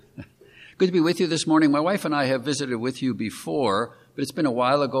Good to be with you this morning. My wife and I have visited with you before, but it's been a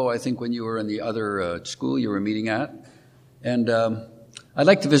while ago, I think, when you were in the other school you were meeting at. And I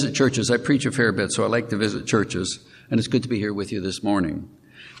like to visit churches. I preach a fair bit, so I like to visit churches, and it's good to be here with you this morning.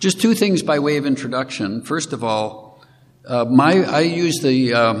 Just two things by way of introduction. First of all, I use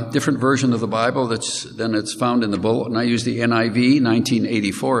the different version of the Bible than it's found in the bulletin. I use the NIV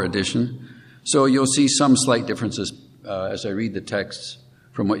 1984 edition, so you'll see some slight differences as I read the texts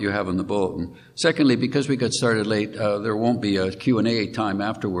from what you have in the bulletin. Secondly, because we got started late, there won't be a Q&A time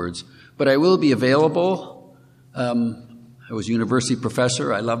afterwards, but I will be available. I was a university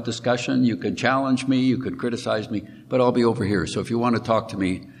professor. I love discussion. You can challenge me, you can criticize me, but I'll be over here. So if you want to talk to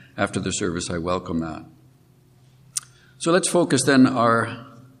me after the service, I welcome that. So let's focus then our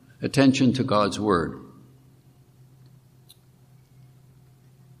attention to God's Word,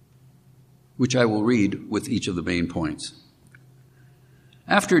 which I will read with each of the main points.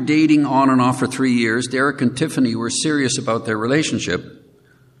 After dating on and off for 3 years, Derek and Tiffany were serious about their relationship,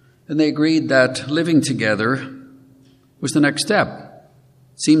 and they agreed that living together was the next step.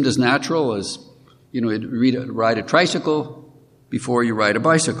 It seemed as natural as, ride a tricycle before you ride a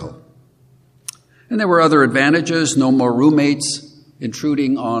bicycle. And there were other advantages: no more roommates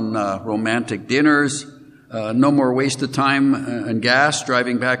intruding on romantic dinners, no more wasted time and gas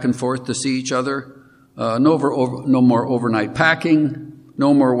driving back and forth to see each other, no more overnight packing,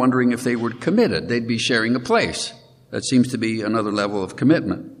 no more wondering if they were committed. They'd be sharing a place. That seems to be another level of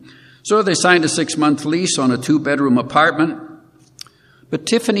commitment. So they signed a 6-month lease on a 2-bedroom apartment. But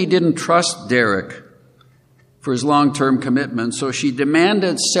Tiffany didn't trust Derek for his long-term commitment, so she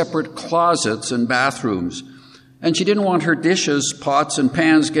demanded separate closets and bathrooms. And she didn't want her dishes, pots, and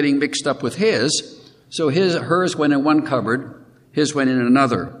pans getting mixed up with his, so hers went in one cupboard, his went in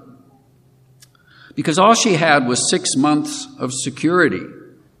another. Because all she had was 6 months of security,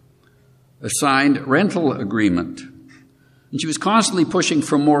 a signed rental agreement. And she was constantly pushing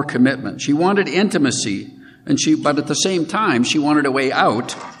for more commitment. She wanted intimacy, but at the same time, she wanted a way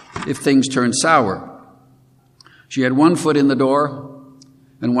out if things turned sour. She had one foot in the door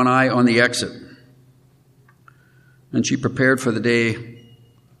and one eye on the exit. And she prepared for the day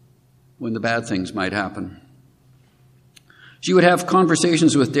when the bad things might happen. She would have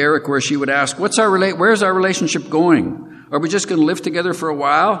conversations with Derek where she would ask, where's our relationship going? Are we just going to live together for a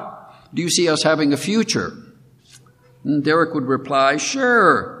while? Do you see us having a future? And Derek would reply,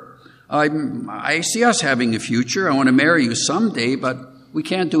 sure, I see us having a future. I want to marry you someday, but we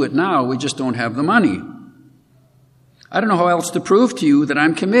can't do it now. We just don't have the money. I don't know how else to prove to you that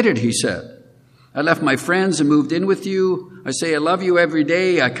I'm committed, he said. I left my friends and moved in with you. I say I love you every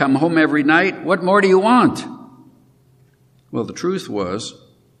day. I come home every night. What more do you want? Well, the truth was,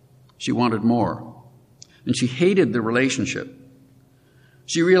 she wanted more, and she hated the relationship.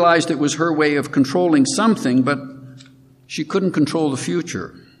 She realized it was her way of controlling something, but she couldn't control the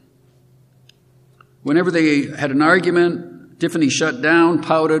future. Whenever they had an argument, Tiffany shut down,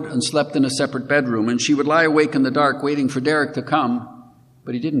 pouted, and slept in a separate bedroom, and she would lie awake in the dark waiting for Derek to come,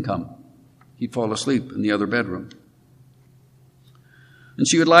 but he didn't come. He'd fall asleep in the other bedroom. And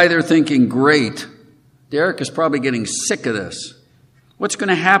she would lie there thinking, great, Derek is probably getting sick of this. What's going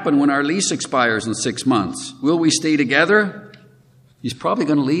to happen when our lease expires in 6 months? Will we stay together? He's probably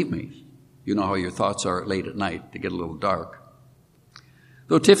going to leave me. You know how your thoughts are late at night. They get a little dark.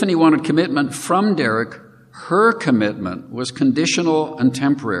 Though Tiffany wanted commitment from Derek, her commitment was conditional and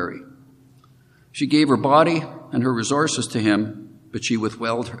temporary. She gave her body and her resources to him, but she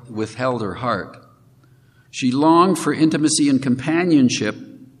withheld her heart. She longed for intimacy and companionship,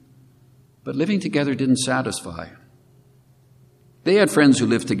 but living together didn't satisfy. They had friends who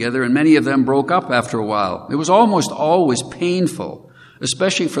lived together, and many of them broke up after a while. It was almost always painful,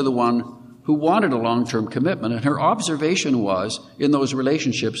 especially for the one who wanted a long-term commitment. And her observation was, in those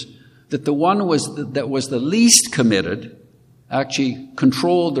relationships, that the one that was the least committed actually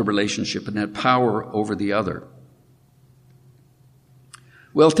controlled the relationship and had power over the other.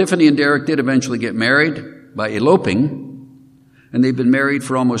 Well, Tiffany and Derek did eventually get married by eloping, and they've been married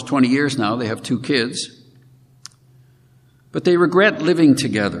for almost 20 years now. They have 2 kids. But they regret living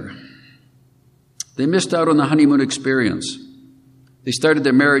together. They missed out on the honeymoon experience. They started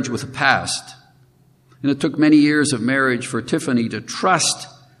their marriage with a past. And it took many years of marriage for Tiffany to trust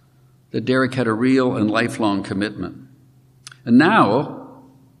that Derek had a real and lifelong commitment. And now,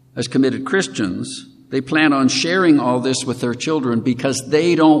 as committed Christians, they plan on sharing all this with their children because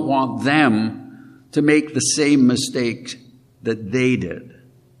they don't want them to make the same mistake that they did.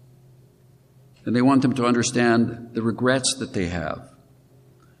 And they want them to understand the regrets that they have.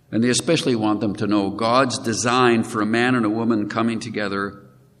 And they especially want them to know God's design for a man and a woman coming together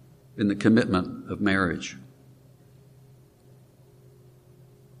in the commitment of marriage.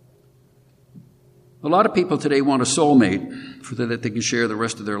 A lot of people today want a soulmate that they can share the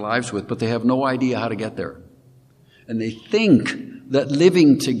rest of their lives with, but they have no idea how to get there. And they think that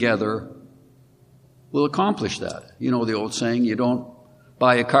living together will accomplish that. You know the old saying, you don't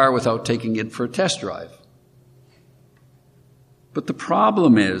buy a car without taking it for a test drive. But the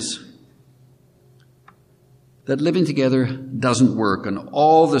problem is that living together doesn't work, and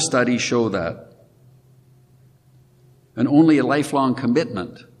all the studies show that. And only a lifelong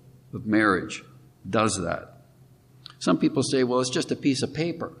commitment of marriage does that. Some people say, well, it's just a piece of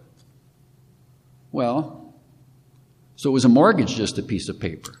paper. Well, so is a mortgage just a piece of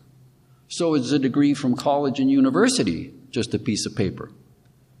paper? So is a degree from college and university just a piece of paper?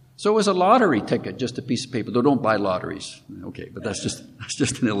 So is a lottery ticket just a piece of paper? Though don't buy lotteries. Okay, but that's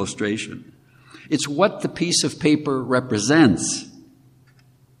just an illustration. It's what the piece of paper represents.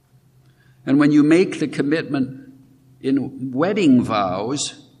 And when you make the commitment in wedding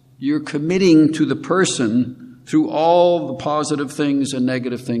vows, you're committing to the person through all the positive things and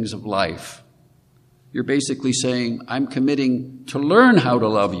negative things of life. You're basically saying, I'm committing to learn how to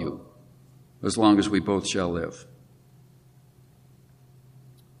love you as long as we both shall live.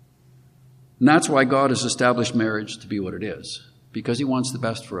 And that's why God has established marriage to be what it is, because he wants the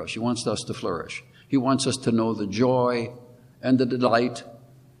best for us. He wants us to flourish. He wants us to know the joy and the delight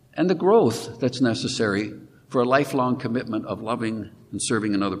and the growth that's necessary for a lifelong commitment of loving and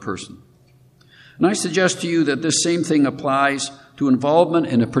serving another person. And I suggest to you that this same thing applies to involvement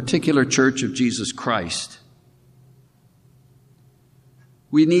in a particular church of Jesus Christ.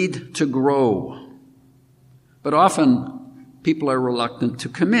 We need to grow, but often people are reluctant to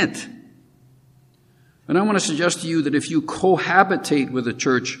commit. And I want to suggest to you that if you cohabitate with a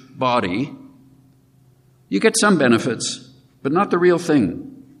church body, you get some benefits, but not the real thing.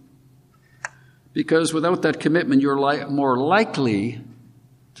 Because without that commitment, you're more likely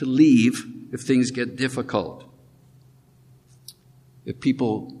to leave if things get difficult. If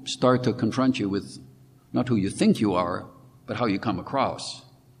people start to confront you with not who you think you are, but how you come across.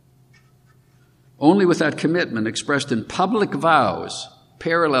 Only with that commitment expressed in public vows,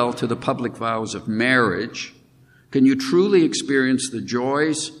 parallel to the public vows of marriage, can you truly experience the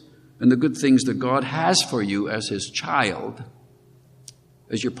joys and the good things that God has for you as his child,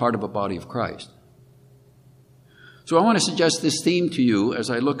 as you're part of a body of Christ. So I want to suggest this theme to you as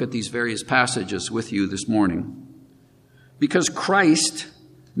I look at these various passages with you this morning. Because Christ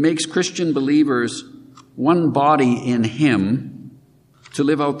makes Christian believers one body in him to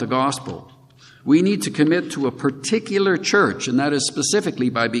live out the gospel, we need to commit to a particular church, and that is specifically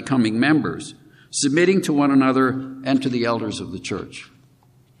by becoming members, submitting to one another and to the elders of the church.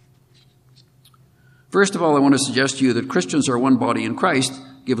 First of all, I want to suggest to you that Christians are one body in Christ,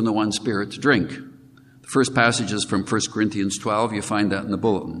 given the one Spirit to drink. The first passage is from 1 Corinthians 12. You find that in the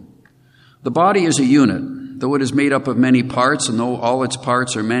bulletin. The body is a unit. Though it is made up of many parts, and though all its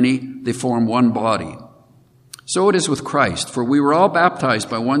parts are many, they form one body. So it is with Christ, for we were all baptized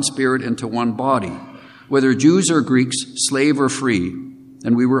by one Spirit into one body, whether Jews or Greeks, slave or free,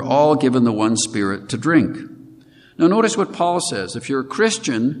 and we were all given the one Spirit to drink. Now notice what Paul says. If you're a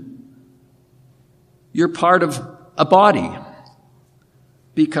Christian, you're part of a body,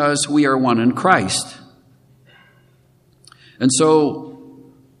 because we are one in Christ. And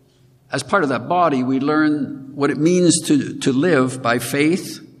so, as part of that body, we learn what it means to live by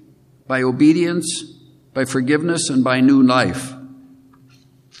faith, by obedience, by forgiveness, and by new life.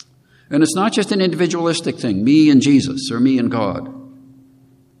 And it's not just an individualistic thing, me and Jesus, or me and God.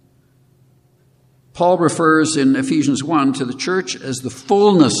 Paul refers in Ephesians 1 to the church as the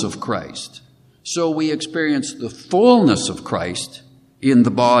fullness of Christ. So we experience the fullness of Christ in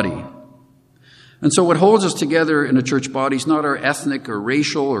the body. And so what holds us together in a church body is not our ethnic or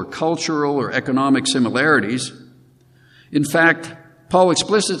racial or cultural or economic similarities. In fact, Paul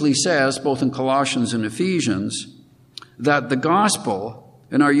explicitly says, both in Colossians and Ephesians, that the gospel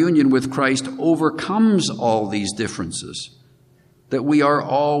and our union with Christ overcomes all these differences, that we are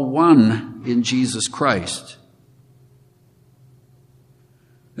all one in Jesus Christ.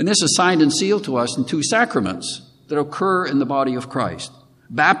 And this is signed and sealed to us in two sacraments that occur in the body of Christ.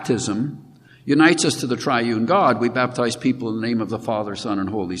 Baptism unites us to the triune God. We baptize people in the name of the Father, Son, and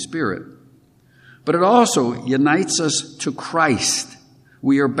Holy Spirit. But it also unites us to Christ.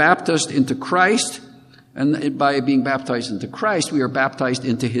 We are baptized into Christ, and by being baptized into Christ, we are baptized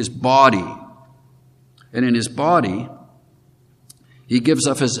into his body. And in his body, he gives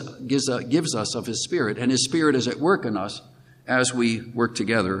us of his Spirit, and his Spirit is at work in us as we work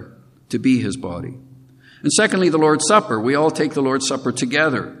together to be his body. And secondly, the Lord's Supper. We all take the Lord's Supper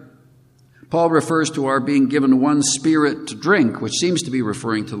together. Paul refers to our being given one Spirit to drink, which seems to be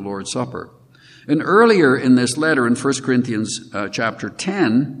referring to the Lord's Supper. And earlier in this letter, in 1 Corinthians chapter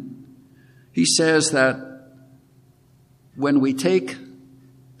 10, he says that when we take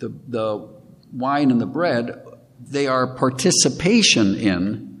the wine and the bread, they are participation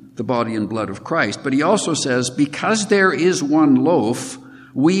in the body and blood of Christ. But he also says, because there is one loaf,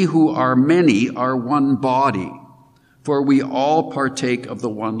 we who are many are one body, for we all partake of the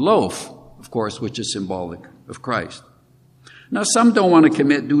one loaf, of course, which is symbolic of Christ. Now, some don't want to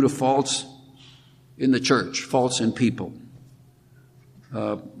commit due to faults in the church, faults in people.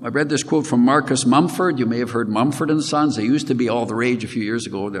 I read this quote from Marcus Mumford. You may have heard Mumford and Sons. They used to be all the rage a few years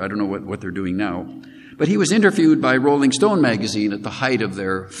ago. I don't know what they're doing now. But he was interviewed by Rolling Stone magazine at the height of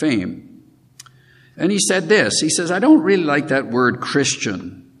their fame. And he said this. He says, I don't really like that word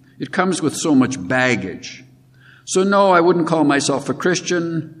Christian. It comes with so much baggage. So no, I wouldn't call myself a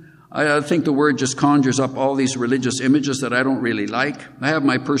Christian. I think the word just conjures up all these religious images that I don't really like. I have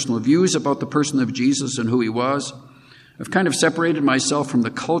my personal views about the person of Jesus and who he was. I've kind of separated myself from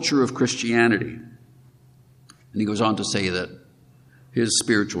the culture of Christianity. And he goes on to say that his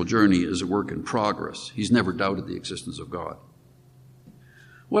spiritual journey is a work in progress. He's never doubted the existence of God.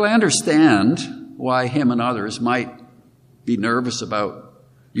 Well, I understand why him and others might be nervous about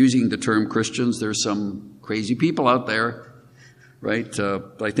using the term Christians. There's some crazy people out there, right?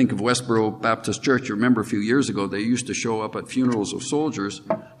 I think of Westboro Baptist Church. You remember a few years ago, they used to show up at funerals of soldiers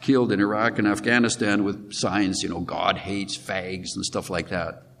killed in Iraq and Afghanistan with signs, God hates fags and stuff like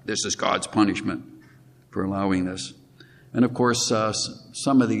that. This is God's punishment for allowing this. And of course,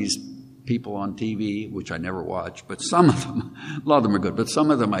 some of these people on TV, which I never watch, but some of them, a lot of them are good, but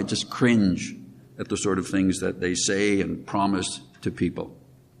some of them I just cringe at the sort of things that they say and promise to people.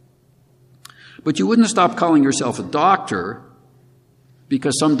 But you wouldn't stop calling yourself a doctor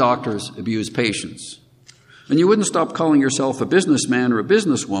because some doctors abuse patients. And you wouldn't stop calling yourself a businessman or a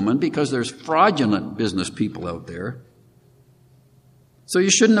businesswoman because there's fraudulent business people out there. So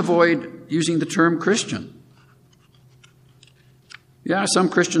you shouldn't avoid using the term Christian. Yeah, some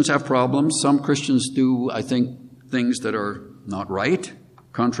Christians have problems. Some Christians do, I think, things that are not right,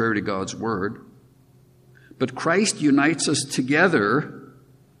 contrary to God's word. But Christ unites us together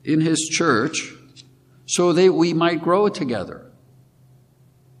in his church so that we might grow together.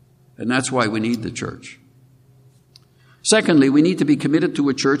 And that's why we need the church. Secondly, we need to be committed to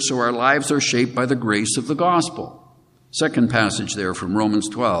a church so our lives are shaped by the grace of the gospel. Second passage there from Romans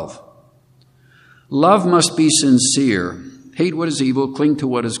 12. Love must be sincere. Hate what is evil, cling to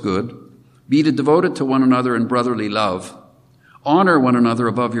what is good. Be devoted to one another in brotherly love. Honor one another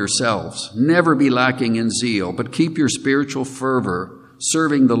above yourselves. Never be lacking in zeal, but keep your spiritual fervor,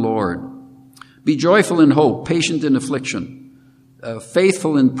 serving the Lord. Be joyful in hope, patient in affliction,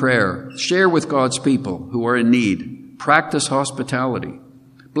 faithful in prayer. Share with God's people who are in need. Practice hospitality.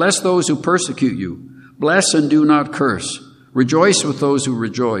 Bless those who persecute you. Bless and do not curse. Rejoice with those who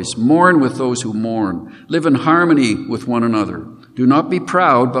rejoice. Mourn with those who mourn. Live in harmony with one another. Do not be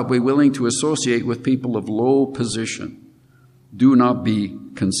proud, but be willing to associate with people of low position. Do not be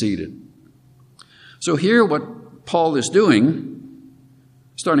conceited. So here what Paul is doing,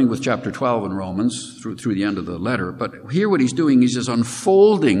 starting with chapter 12 in Romans through the end of the letter, but here what he's doing is just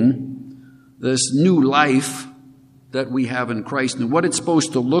unfolding this new life that we have in Christ and what it's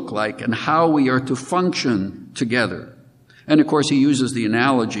supposed to look like and how we are to function together. And of course, he uses the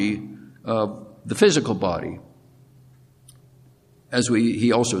analogy of the physical body, as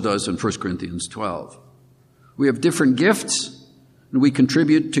he also does in 1 Corinthians 12. We have different gifts, and we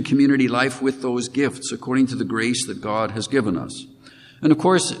contribute to community life with those gifts according to the grace that God has given us. And of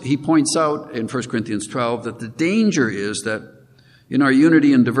course, he points out in 1 Corinthians 12 that the danger is that in our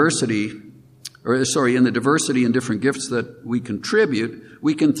unity and diversity, in the diversity and different gifts that we contribute,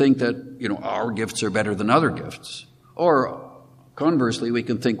 we can think that, our gifts are better than other gifts. Or conversely, we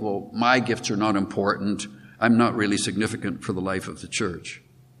can think, well, my gifts are not important. I'm not really significant for the life of the church.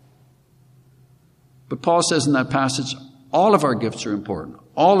 But Paul says in that passage, all of our gifts are important.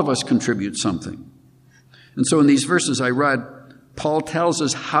 All of us contribute something. And so in these verses I read, Paul tells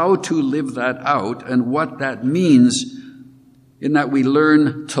us how to live that out and what that means in that we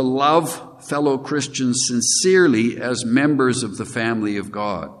learn to love fellow Christians sincerely as members of the family of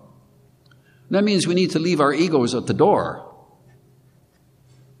God. That means we need to leave our egos at the door.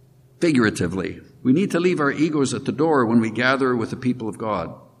 Figuratively, we need to leave our egos at the door when we gather with the people of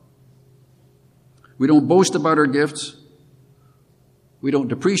God. We don't boast about our gifts. We don't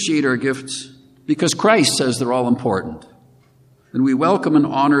depreciate our gifts because Christ says they're all important. And we welcome and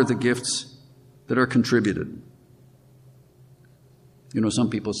honor the gifts that are contributed. Some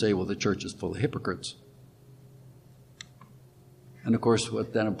people say, well, the church is full of hypocrites. And of course,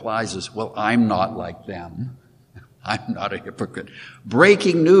 what that implies is, well, I'm not like them. I'm not a hypocrite.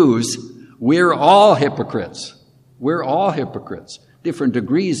 Breaking news, we're all hypocrites. We're all hypocrites. Different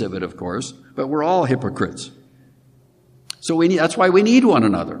degrees of it, of course, but we're all hypocrites. So that's why we need one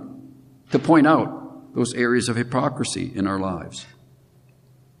another to point out those areas of hypocrisy in our lives.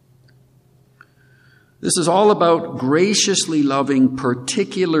 This is all about graciously loving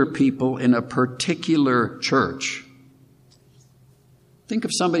particular people in a particular church. Think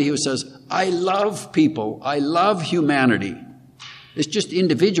of somebody who says, I love people, I love humanity. It's just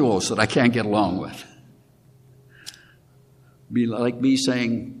individuals that I can't get along with. Be like me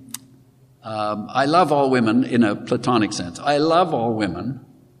saying, I love all women in a platonic sense. I love all women,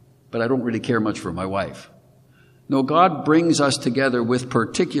 but I don't really care much for my wife. No, God brings us together with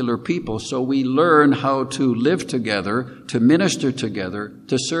particular people so we learn how to live together, to minister together,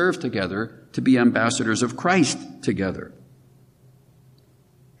 to serve together, to be ambassadors of Christ together.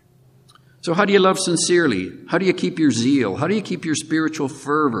 So how do you love sincerely? How do you keep your zeal? How do you keep your spiritual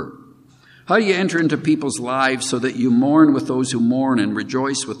fervor? How do you enter into people's lives so that you mourn with those who mourn and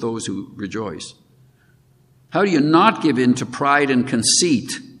rejoice with those who rejoice? How do you not give in to pride and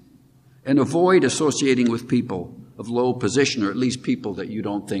conceit and avoid associating with people of low position, or at least people that you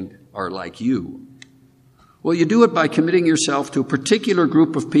don't think are like you? Well, you do it by committing yourself to a particular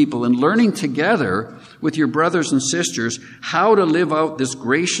group of people and learning together with your brothers and sisters how to live out this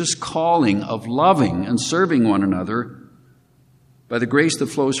gracious calling of loving and serving one another by the grace that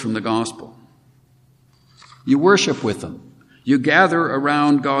flows from the gospel. You worship with them. You gather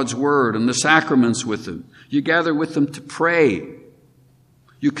around God's word and the sacraments with them. You gather with them to pray.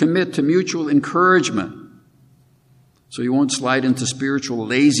 You commit to mutual encouragement so you won't slide into spiritual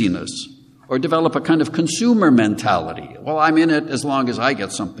laziness or develop a kind of consumer mentality. Well, I'm in it as long as I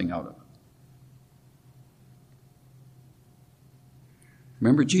get something out of it.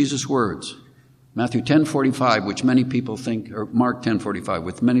 Remember Jesus' words, Matthew 10:45, which many people think, or Mark 10:45,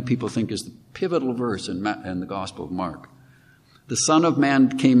 which many people think is the pivotal verse in the Gospel of Mark. The Son of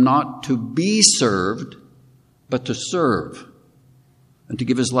Man came not to be served, but to serve, and to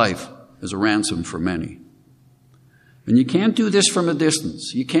give his life as a ransom for many. And you can't do this from a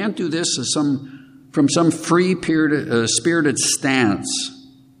distance. You can't do this from some free spirited stance.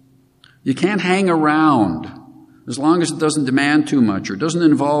 You can't hang around as long as it doesn't demand too much or doesn't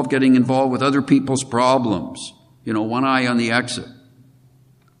involve getting involved with other people's problems. One eye on the exit.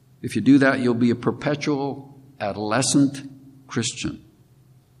 If you do that, you'll be a perpetual adolescent Christian.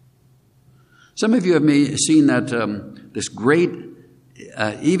 Some of you have seen that this great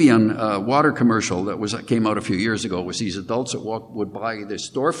Evian water commercial that came out a few years ago was these adults that would buy the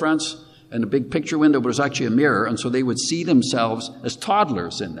storefronts and a big picture window was actually a mirror, and so they would see themselves as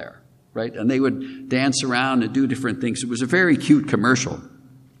toddlers in there, right? And they would dance around and do different things. It was a very cute commercial.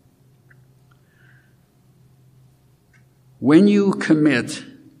 When you commit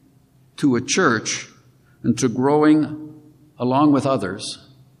to a church and to growing along with others,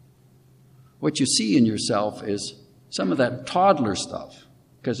 what you see in yourself is some of that toddler stuff.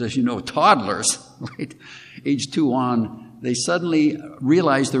 Because as you know, toddlers, right, age 2 on, they suddenly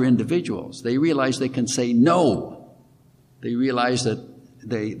realize they're individuals. They realize they can say no. They realize that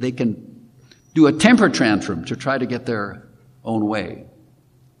they can do a temper tantrum to try to get their own way.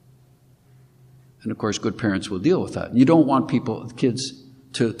 And of course, good parents will deal with that. And you don't want kids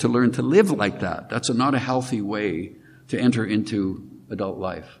to learn to live like that. That's not a healthy way to enter into adult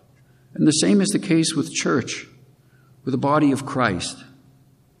life. And the same is the case with church, with the body of Christ.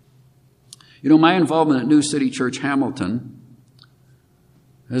 My involvement at New City Church Hamilton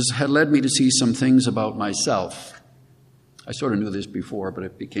had led me to see some things about myself. I sort of knew this before, but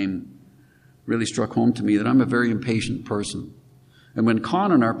it really struck home to me that I'm a very impatient person. And when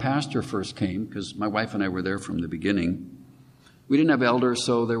Conan, our pastor, first came, because my wife and I were there from the beginning, we didn't have elders,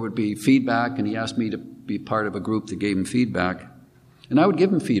 so there would be feedback, and he asked me to be part of a group that gave him feedback. And I would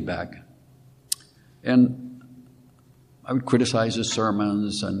give him feedback. And I would criticize his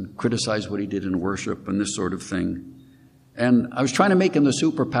sermons and criticize what he did in worship and this sort of thing. And I was trying to make him the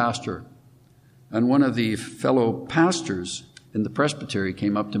super pastor. And one of the fellow pastors in the presbytery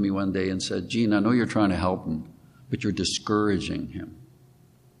came up to me one day and said, "Gene, I know you're trying to help him, but you're discouraging him."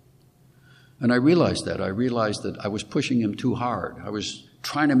 And I realized that. I realized that I was pushing him too hard. I was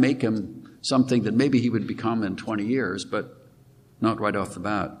trying to make him something that maybe he would become in 20 years, but not right off the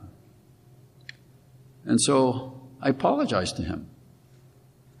bat. And so I apologized to him.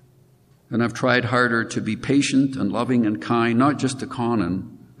 And I've tried harder to be patient and loving and kind, not just to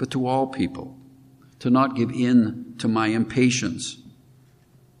Conan, but to all people, to not give in to my impatience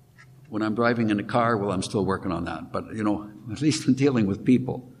When I'm driving in a car, well, I'm still working on that. But, at least in dealing with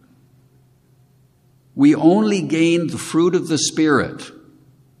people. We only gain the fruit of the Spirit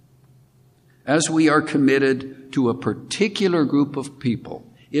as we are committed to a particular group of people,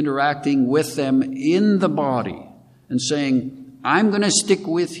 interacting with them in the body and saying, I'm going to stick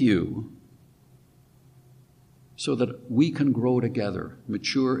with you so that we can grow together,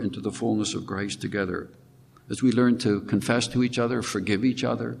 mature into the fullness of Christ together, as we learn to confess to each other, forgive each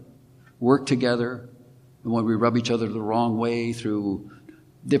other, work together, and when we rub each other the wrong way through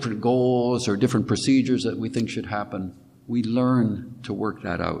different goals or different procedures that we think should happen, we learn to work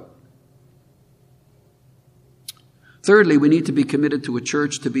that out. Thirdly, we need to be committed to a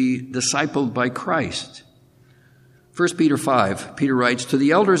church to be discipled by Christ. 1 Peter 5, Peter writes, "To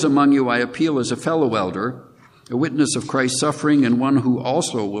the elders among you I appeal as a fellow elder, a witness of Christ's suffering, and one who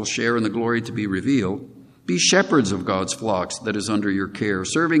also will share in the glory to be revealed. Be shepherds of God's flocks that is under your care,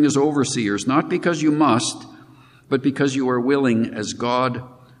 serving as overseers, not because you must, but because you are willing, as God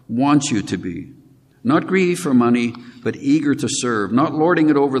wants you to be. Not greedy for money, but eager to serve, not lording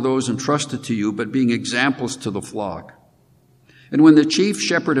it over those entrusted to you, but being examples to the flock. And when the chief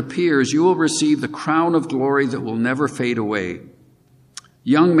shepherd appears, you will receive the crown of glory that will never fade away.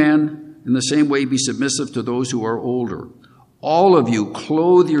 Young men, in the same way, be submissive to those who are older. All of you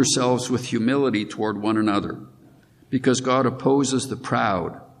clothe yourselves with humility toward one another, because God opposes the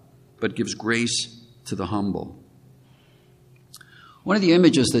proud, but gives grace to the humble." One of the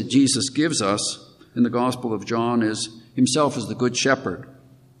images that Jesus gives us in the Gospel of John is himself as the Good Shepherd.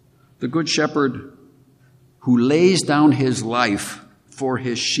 The Good Shepherd who lays down his life for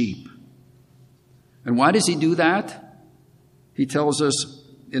his sheep. And why does he do that? He tells us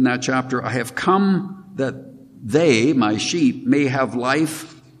in that chapter, "I have come that they, my sheep, may have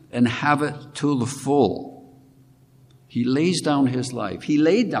life and have it to the full." He lays down his life. He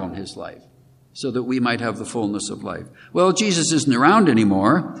laid down his life so that we might have the fullness of life. Well, Jesus isn't around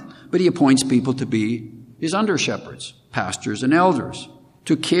anymore, but he appoints people to be his under-shepherds, pastors and elders,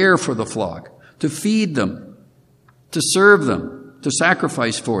 to care for the flock, to feed them, to serve them, to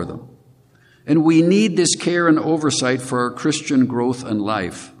sacrifice for them. And we need this care and oversight for our Christian growth and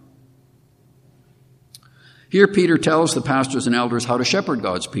life. Here Peter tells the pastors and elders how to shepherd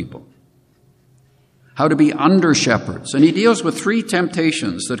God's people, how to be under-shepherds. And he deals with 3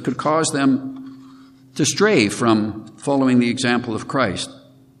 temptations that could cause them to stray from following the example of Christ.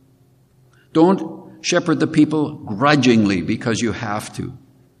 Don't shepherd the people grudgingly because you have to.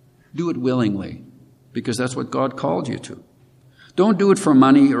 Do it willingly, because that's what God called you to. Don't do it for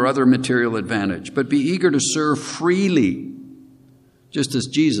money or other material advantage, but be eager to serve freely, just as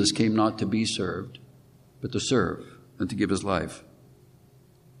Jesus came not to be served, but to serve and to give his life.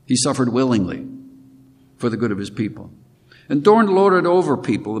 He suffered willingly for the good of his people. And don't lord it over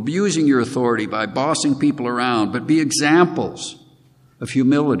people, abusing your authority by bossing people around, but be examples of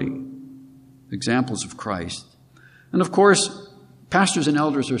humility, examples of Christ. And of course, pastors and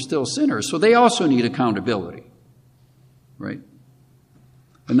elders are still sinners, so they also need accountability, right?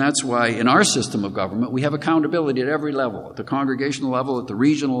 And that's why in our system of government, we have accountability at every level, at the congregational level, at the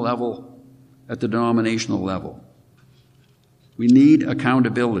regional level, at the denominational level. We need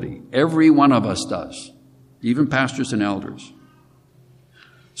accountability. Every one of us does, even pastors and elders.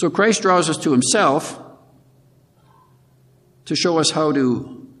 So Christ draws us to himself to show us how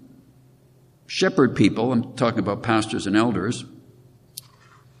to shepherd people. I'm talking about pastors and elders.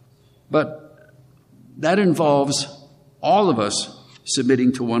 But that involves all of us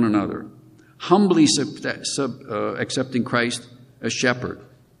submitting to one another, humbly accepting Christ as shepherd.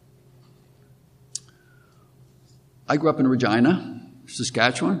 I grew up in Regina,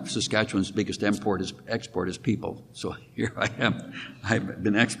 Saskatchewan. Saskatchewan's biggest export is people. So here I am. I've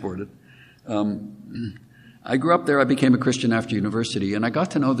been exported. I grew up there. I became a Christian after university, and I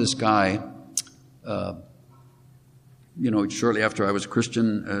got to know this guy, shortly after I was a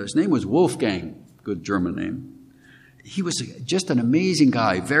Christian. His name was Wolfgang, good German name. He was just an amazing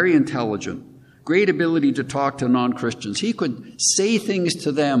guy, very intelligent, great ability to talk to non-Christians. He could say things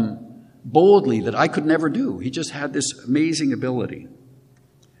to them boldly that I could never do. He just had this amazing ability.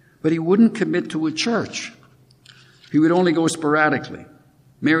 But he wouldn't commit to a church. He would only go sporadically.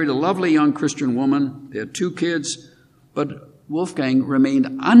 Married a lovely young Christian woman. They had 2 kids. But Wolfgang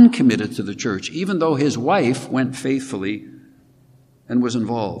remained uncommitted to the church, even though his wife went faithfully and was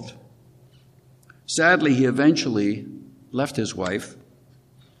involved. Sadly, he eventually left his wife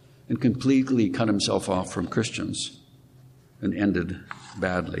and completely cut himself off from Christians and ended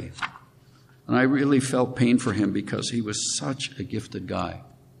badly. And I really felt pain for him because he was such a gifted guy.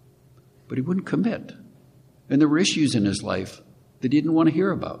 But he wouldn't commit. And there were issues in his life that he didn't want to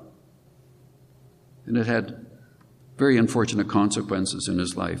hear about. and it had very unfortunate consequences in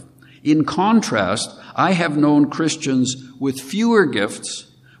his life. In contrast, I have known Christians with fewer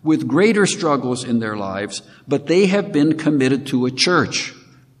gifts, with greater struggles in their lives, but they have been committed to a church.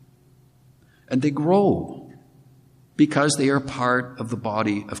 And they grow because they are part of the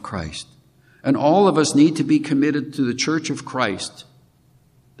body of Christ. And all of us need to be committed to the church of Christ,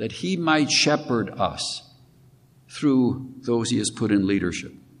 that he might shepherd us through those he has put in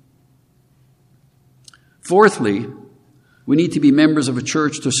leadership. Fourthly, we need to be members of a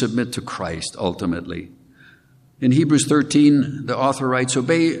church to submit to Christ, ultimately. In Hebrews 13, the author writes,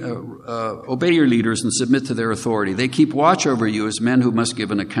 Obey your leaders and submit to their authority. They keep watch over you as men who must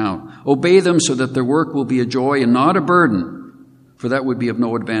give an account. Obey them so that their work will be a joy and not a burden, for that would be of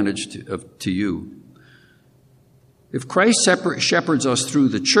no advantage to you. If Christ shepherds us through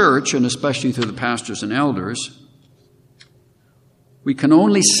the church, and especially through the pastors and elders, we can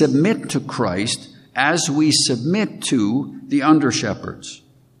only submit to Christ as we submit to the under-shepherds.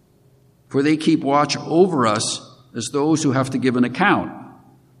 For they keep watch over us as those who have to give an account.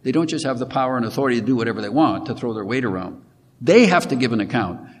 They don't just have the power and authority to do whatever they want, to throw their weight around. They have to give an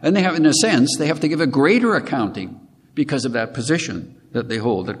account. And they have, in a sense, they have to give a greater accounting because of that position that they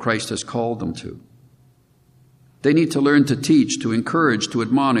hold, that Christ has called them to. They need to learn to teach, to encourage, to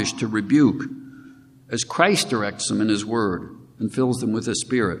admonish, to rebuke, as Christ directs them in his word and fills them with his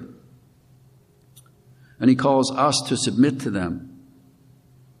Spirit. And he calls us to submit to them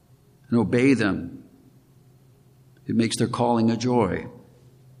and obey them. It makes their calling a joy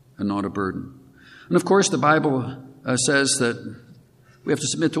and not a burden. And of course, the Bible says that we have to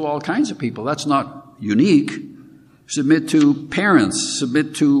submit to all kinds of people. That's not unique. Submit to parents,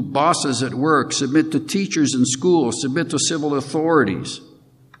 submit to bosses at work, submit to teachers in school, submit to civil authorities.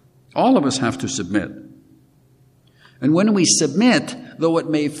 All of us have to submit. And when we submit, though it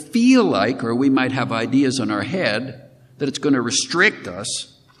may feel like, or we might have ideas in our head, that it's going to restrict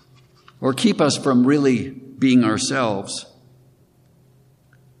us or keep us from really being ourselves,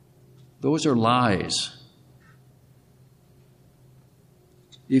 those are lies.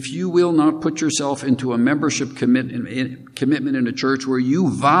 If you will not put yourself into a membership commitment in a church where you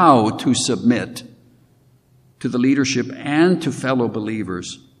vow to submit to the leadership and to fellow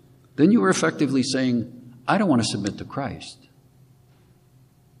believers, then you are effectively saying, I don't want to submit to Christ.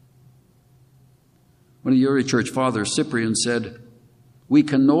 One of the early church fathers, Cyprian, said, we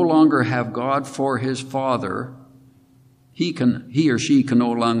can no longer have God for his father. He or she can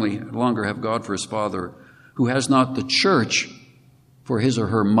no longer have God for his father who has not the church for his or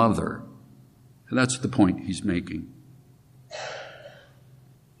her mother. And that's the point he's making.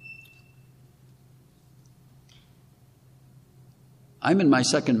 I'm in my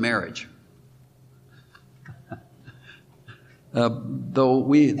second marriage.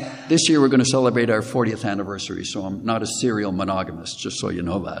 This year we're going to celebrate our 40th anniversary, so I'm not a serial monogamist, just so you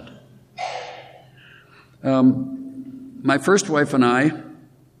know that. My first wife and I,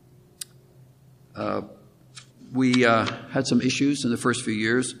 we had some issues in the first few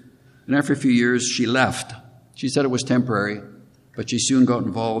years, and after a few years she left. She said it was temporary, but she soon got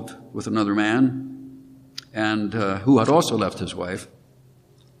involved with another man, and who had also left his wife,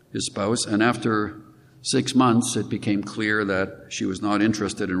 his spouse, and after 6 months, it became clear that she was not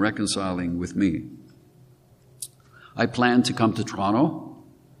interested in reconciling with me. I planned to come to Toronto,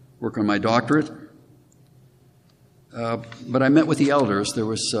 work on my doctorate, but I met with the elders. There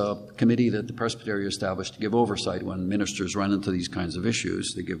was a committee that the Presbytery established to give oversight when ministers run into these kinds of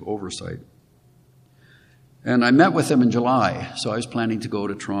issues. They give oversight. And I met with them in July, so I was planning to go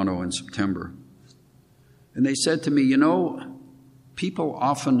to Toronto in September. And they said to me, you know, people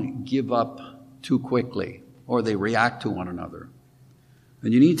often give up too quickly, or they react to one another.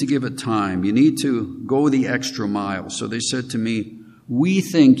 And you need to give it time. You need to go the extra mile. So they said to me, we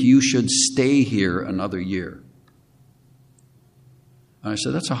think you should stay here another year. And I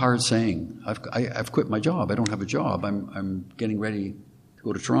said, that's a hard saying. I've quit my job. I don't have a job. I'm getting ready to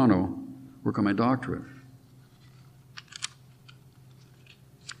go to Toronto, work on my doctorate.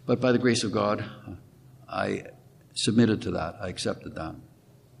 But by the grace of God, I submitted to that. I accepted that.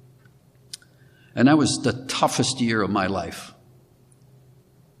 And that was the toughest year of my life.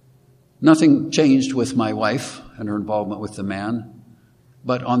 Nothing changed with my wife and her involvement with the man,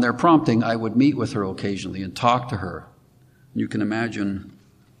 but on their prompting, I would meet with her occasionally and talk to her. You can imagine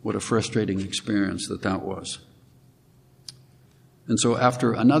what a frustrating experience that was. And so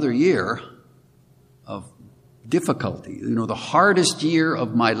after another year of difficulty, the hardest year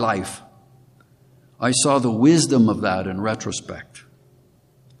of my life, I saw the wisdom of that in retrospect.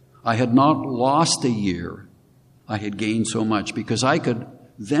 I had not lost a year. I had gained so much because I could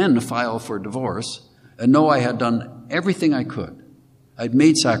then file for divorce and know I had done everything I could. I'd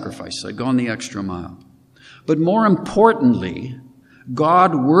made sacrifices. I'd gone the extra mile. But more importantly,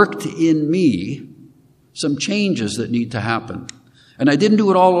 God worked in me some changes that need to happen. And I didn't do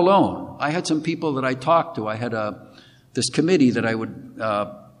it all alone. I had some people that I talked to. I had this committee that I would,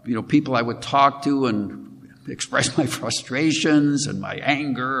 people I would talk to and express my frustrations and my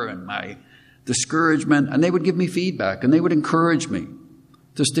anger and my discouragement. And they would give me feedback and they would encourage me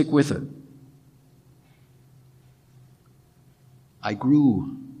to stick with it. I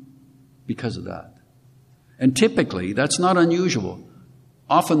grew because of that. And typically, that's not unusual.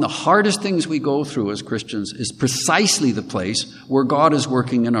 Often the hardest things we go through as Christians is precisely the place where God is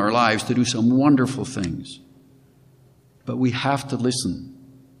working in our lives to do some wonderful things. But we have to listen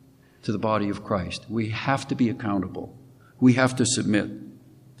to the body of Christ. We have to be accountable. We have to submit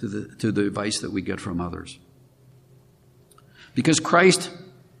to the advice that we get from others. Because Christ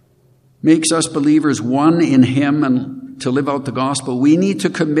makes us believers one in Him and to live out the gospel, we need to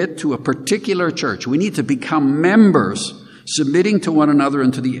commit to a particular church. We need to become members, submitting to one another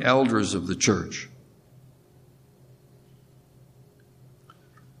and to the elders of the church.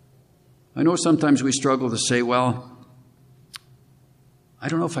 I know sometimes we struggle to say, well, I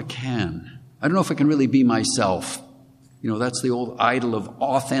don't know if I can. I don't know if I can really be myself. That's the old idol of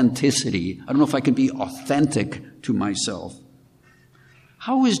authenticity. I don't know if I can be authentic to myself.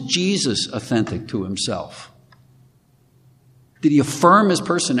 How is Jesus authentic to himself? Did he affirm his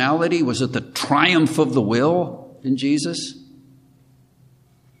personality? Was it the triumph of the will in Jesus?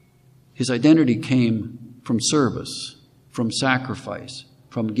 His identity came from service, from sacrifice,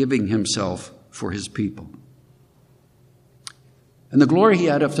 from giving himself for his people. And the glory he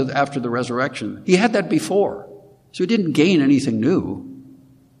had after the resurrection, he had that before. So he didn't gain anything new.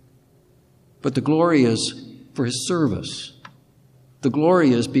 But the glory is for his service. The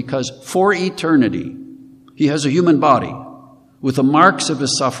glory is because for eternity, he has a human body with the marks of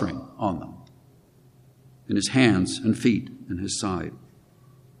his suffering on them, in his hands and feet and his side.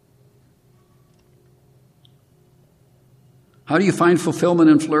 How do you find fulfillment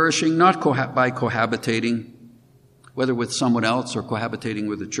and flourishing? Not by cohabitating, whether with someone else or cohabitating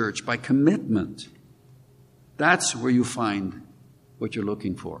with the church, by commitment. That's where you find what you're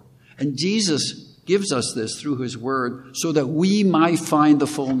looking for. And Jesus gives us this through his word so that we might find the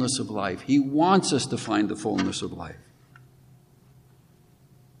fullness of life. He wants us to find the fullness of life.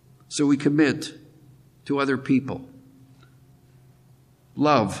 So we commit to other people.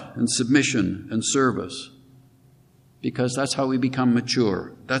 Love and submission and service. Because that's how we become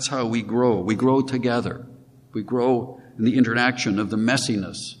mature. That's how we grow. We grow together. We grow in the interaction of the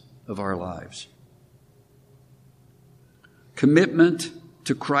messiness of our lives. Commitment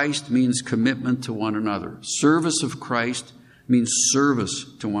to Christ means commitment to one another. Service of Christ means service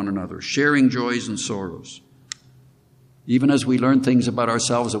to one another. Sharing joys and sorrows. Even as we learn things about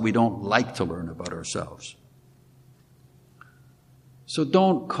ourselves that we don't like to learn about ourselves. So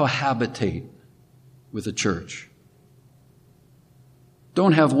don't cohabitate with the church.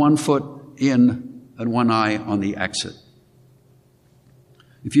 Don't have one foot in and one eye on the exit.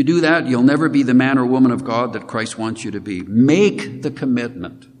 If you do that, you'll never be the man or woman of God that Christ wants you to be. Make the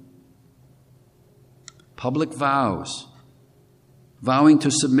commitment. Public vows. Vowing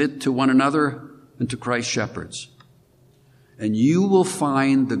to submit to one another and to Christ's shepherds. And you will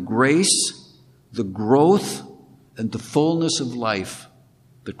find the grace, the growth, and the fullness of life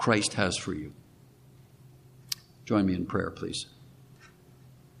that Christ has for you. Join me in prayer, please.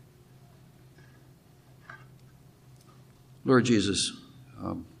 Lord Jesus,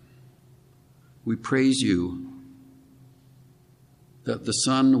 we praise you that the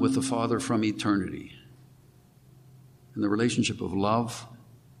Son with the Father from eternity, in the relationship of love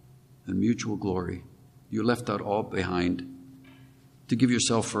and mutual glory, you left that all behind to give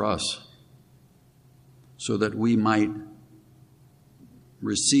yourself for us so that we might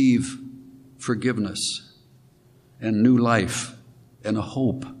receive forgiveness and new life and a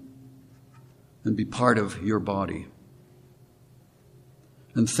hope and be part of your body.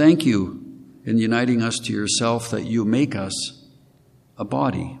 And thank you in uniting us to yourself that you make us a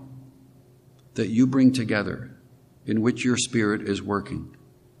body that you bring together in which your Spirit is working.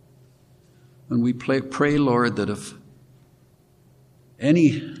 And we pray, Lord, that if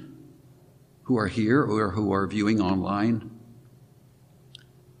any who are here or who are viewing online,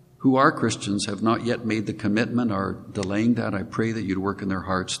 who are Christians, have not yet made the commitment or delaying that, I pray that you'd work in their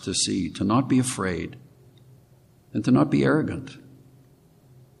hearts to see, to not be afraid and to not be arrogant,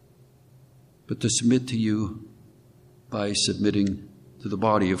 but to submit to you by submitting to the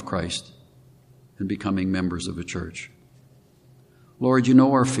body of Christ and becoming members of a church. Lord, you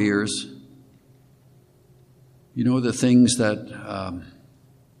know our fears. You know, the things that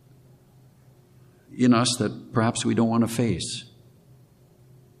in us that perhaps we don't want to face.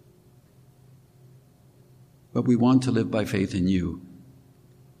 But we want to live by faith in you.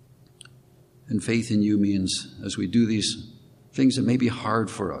 And faith in you means, as we do these things that may be hard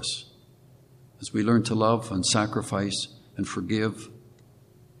for us, as we learn to love and sacrifice and forgive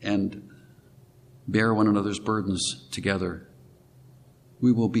and bear one another's burdens together,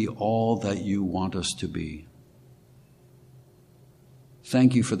 we will be all that you want us to be.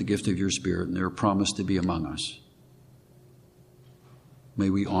 Thank you for the gift of your Spirit and their promise to be among us. May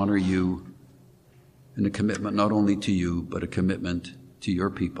we honor you in a commitment not only to you, but a commitment to your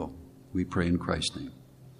people. We pray in Christ's name.